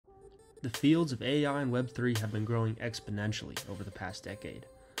The fields of AI and Web3 have been growing exponentially over the past decade.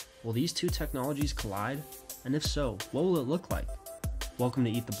 Will these two technologies collide? And if so, what will it look like? Welcome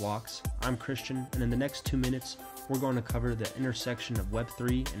to Eat the Blocks. I'm Christian, and in the next 2 minutes, we're going to cover the intersection of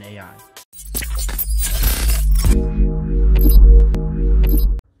Web3 and AI.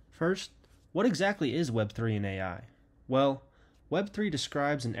 First, what exactly is Web3 and AI? Well, Web3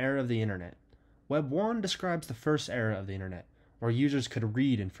 describes an era of the internet. Web 1 describes the first era of the internet, where users could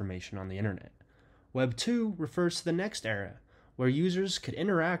read information on the internet. Web 2 refers to the next era, where users could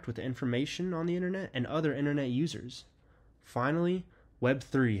interact with the information on the internet and other internet users. Finally, Web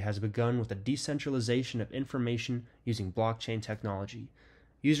 3 has begun with the decentralization of information using blockchain technology.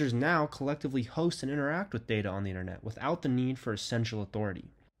 Users now collectively host and interact with data on the internet without the need for a central authority.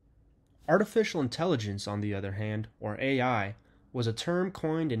 Artificial intelligence, on the other hand, or AI, was a term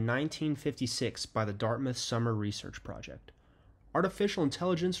coined in 1956 by the Dartmouth Summer Research Project. Artificial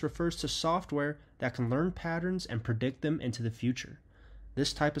intelligence refers to software that can learn patterns and predict them into the future.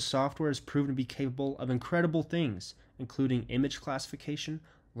 This type of software is proven to be capable of incredible things, including image classification,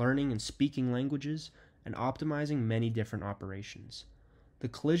 learning and speaking languages, and optimizing many different operations. The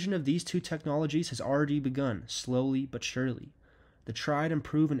collision of these two technologies has already begun, slowly but surely. The tried and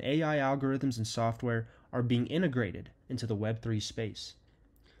proven AI algorithms and software are being integrated into the Web3 space.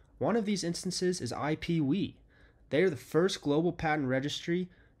 One of these instances is IPWE. They are the first global patent registry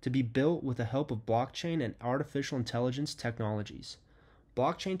to be built with the help of blockchain and artificial intelligence technologies.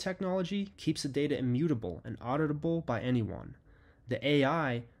 Blockchain technology keeps the data immutable and auditable by anyone. The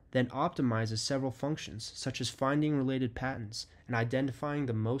AI then optimizes several functions, such as finding related patents and identifying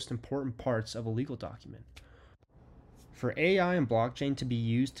the most important parts of a legal document. For AI and blockchain to be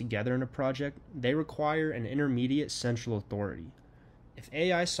used together in a project, they require an intermediate central authority. If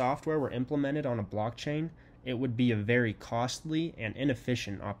AI software were implemented on a blockchain, it would be a very costly and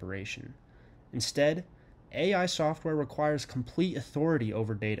inefficient operation. Instead, AI software requires complete authority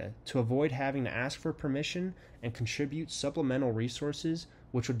over data to avoid having to ask for permission and contribute supplemental resources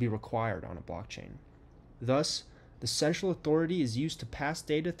which would be required on a blockchain. Thus, the central authority is used to pass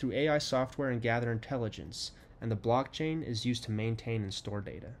data through AI software and gather intelligence, and the blockchain is used to maintain and store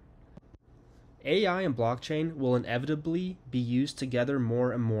data. AI and blockchain will inevitably be used together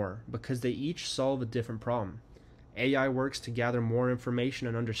more and more because they each solve a different problem. AI works to gather more information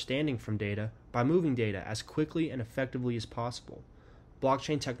and understanding from data by moving data as quickly and effectively as possible.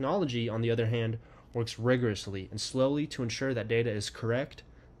 Blockchain technology, on the other hand, works rigorously and slowly to ensure that data is correct,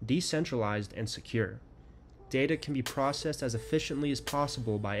 decentralized, and secure. Data can be processed as efficiently as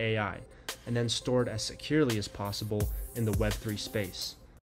possible by AI and then stored as securely as possible in the Web3 space.